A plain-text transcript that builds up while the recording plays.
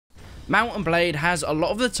Mount and Blade has a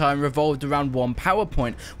lot of the time revolved around one power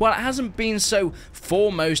point. While it hasn't been so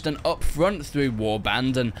foremost and upfront through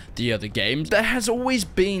Warband and the other games, there has always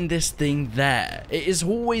been this thing there. It has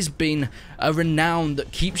always been a renown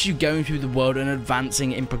that keeps you going through the world and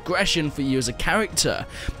advancing in progression for you as a character.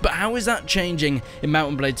 But how is that changing in Mount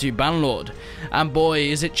and Blade 2 Bannerlord? And boy,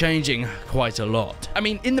 is it changing quite a lot. I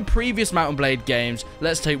mean, in the previous Mount and Blade games,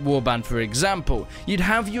 let's take Warband for example, you'd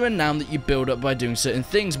have your renown that you build up by doing certain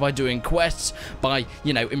things, by doing quests, by,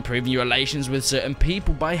 you know, improving your relations with certain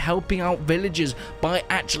people, by helping out villagers, by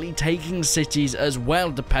actually taking cities as well,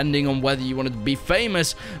 depending on whether you wanted to be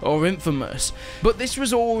famous or infamous. But this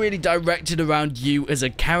was all really directed around you as a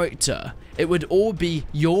character. It would all be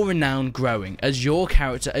your renown growing as your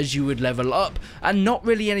character as you would level up, and not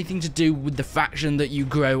really anything to do with the faction that you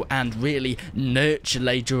grow and really nurture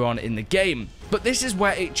later on in the game. But this is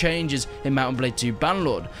where it changes in Mount and Blade 2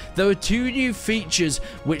 Bannerlord. There are two new features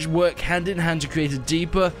which work hand in hand to create a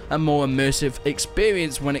deeper and more immersive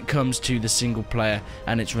experience when it comes to the single player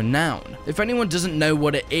and its renown. If anyone doesn't know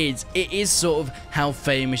what it is sort of how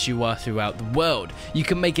famous you are throughout the world. You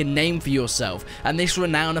can make a name for yourself, and this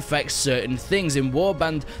renown affects certain things. In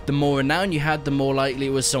Warband, the more renown you had, the more likely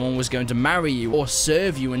it was someone was going to marry you or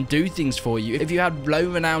serve you and do things for you. If you had low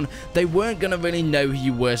renown, they weren't going to really know who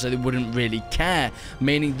you were, so they wouldn't really care,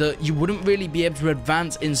 meaning that you wouldn't really be able to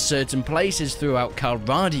advance in certain places throughout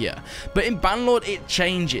Calradia. But in Bannerlord it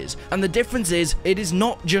changes, and the difference is it is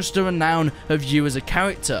not just a renown of you as a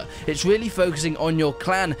character, it's really focusing on your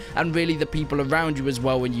clan and really the people around you as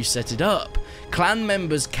well when you set it up. Clan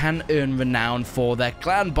members can earn renown for their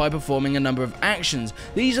clan by performing a number of actions.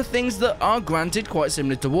 These are things that are granted quite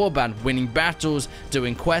similar to Warband, winning battles,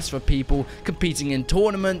 doing quests for people, competing in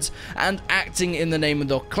tournaments, and acting in the name of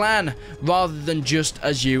their clan, rather than just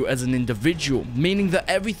as you as an individual, meaning that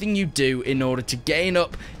everything you do in order to gain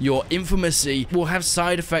up your infamousy will have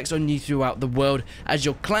side effects on you throughout the world as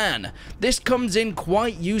your clan. This comes in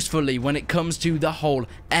quite usefully when it comes to the whole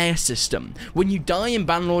air system. When you die in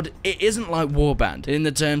Bannerlord, it isn't like Warband, in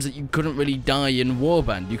the terms that you couldn't really die in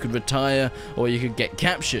Warband. You could retire or you could get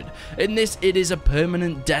captured. In this, it is a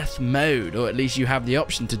permanent death mode, or at least you have the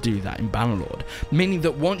option to do that in Bannerlord, meaning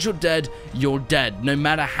that once you're dead, no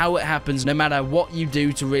matter how it happens, no matter what you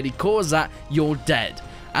do to really cause that, you're dead.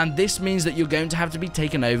 And this means that you're going to have to be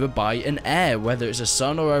taken over by an heir, whether it's a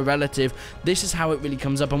son or a relative. This is how it really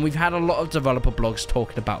comes up, and we've had a lot of developer blogs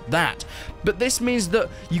talking about that. But this means that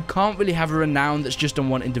you can't really have a renown that's just on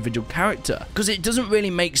one individual character, because it doesn't really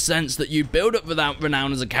make sense that you build up without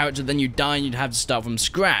renown as a character, then you die and you'd have to start from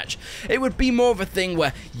scratch. It would be more of a thing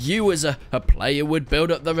where you as a player would build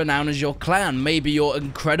up the renown as your clan. Maybe you're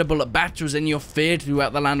incredible at battles and you're feared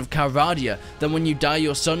throughout the land of Calradia. Then when you die,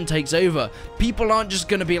 your son takes over. People aren't just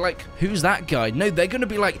going to be like, who's that guy? No, they're going to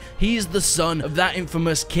be like, he's the son of that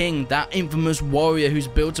infamous king, that infamous warrior who's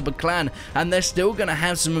built up a clan, and they're still going to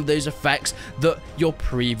have some of those effects that your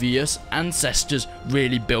previous ancestors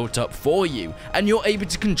really built up for you, and you're able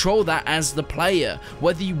to control that as the player,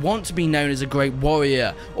 whether you want to be known as a great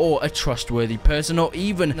warrior or a trustworthy person or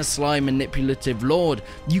even a sly manipulative lord.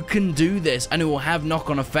 You can do this, and it will have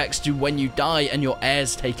knock-on effects to when you die and your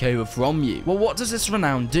heirs take over from you. Well, what does this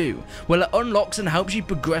renown do? Well, it unlocks and helps you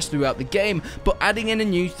progress throughout the game, but adding in a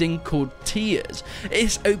new thing called tiers.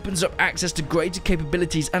 This opens up access to greater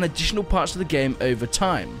capabilities and additional parts of the game over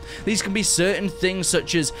time. These can be certain things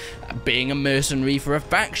such as being a mercenary for a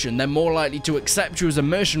faction. They're more likely to accept you as a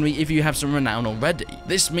mercenary if you have some renown already.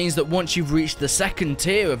 This means that once you've reached the second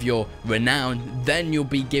tier of your renown, then you'll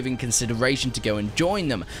be given consideration to go and join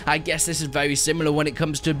them. I guess this is very similar when it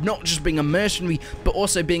comes to not just being a mercenary, but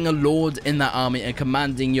also being a lord in that army and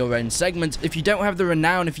commanding your own segment. If you don't have the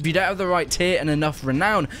renown, if you don't have the right tier and enough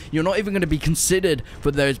renown, you're not even going to be considered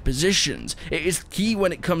for those positions. It is key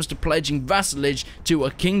when it comes to pledging vassalage to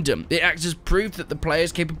a kingdom. It acts as proof that the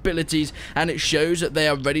player's capabilities, and it shows that they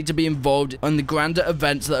are ready to be involved in the grander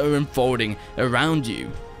events that are unfolding around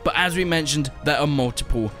you. But as we mentioned, there are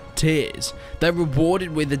multiple tiers. They're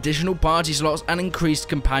rewarded with additional party slots and increased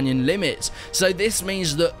companion limits. So this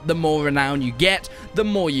means that the more renown you get, the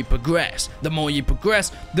more you progress. The more you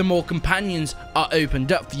progress, the more companions are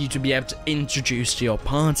opened up for you to be able to introduce to your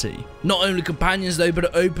party. Not only companions though, but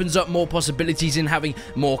it opens up more possibilities in having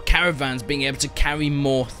more caravans, being able to carry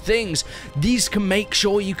more things. These can make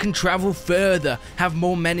sure you can travel further, have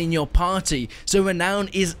more men in your party. So renown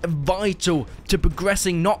is vital to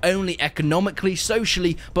progressing not only economically,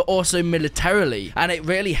 socially, but also militarily, and it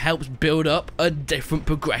really helps build up a different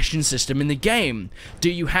progression system in the game.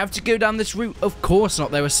 Do you have to go down this route? Of course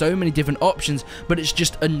not. There are so many different options, but it's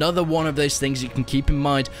just another one of those things you can keep in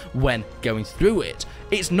mind when going through it.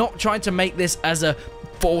 It's not trying to make this as a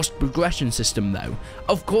forced progression system though.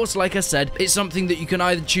 Of course, like I said, it's something that you can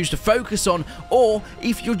either choose to focus on, or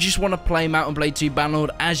if you just want to play Mount and Blade 2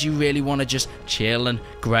 Bannerlord as you really want to just chill and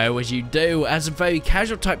grow as you do. As a very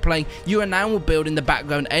casual type playing, you are now will build in the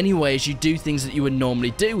background anyway as you do things that you would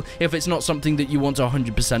normally do if it's not something that you want to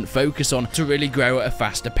 100% focus on to really grow at a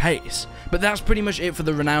faster pace. But that's pretty much it for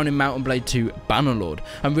the renown in Mount and Blade 2 Bannerlord.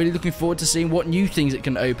 I'm really looking forward to seeing what new things it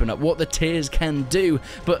can open up, what the tiers can do,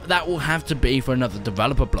 but that will have to be for another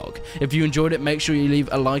developer blog. If you enjoyed it, make sure you leave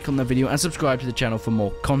a like on the video and subscribe to the channel for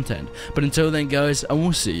more content. But until then guys, I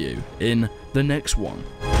will see you in the next one.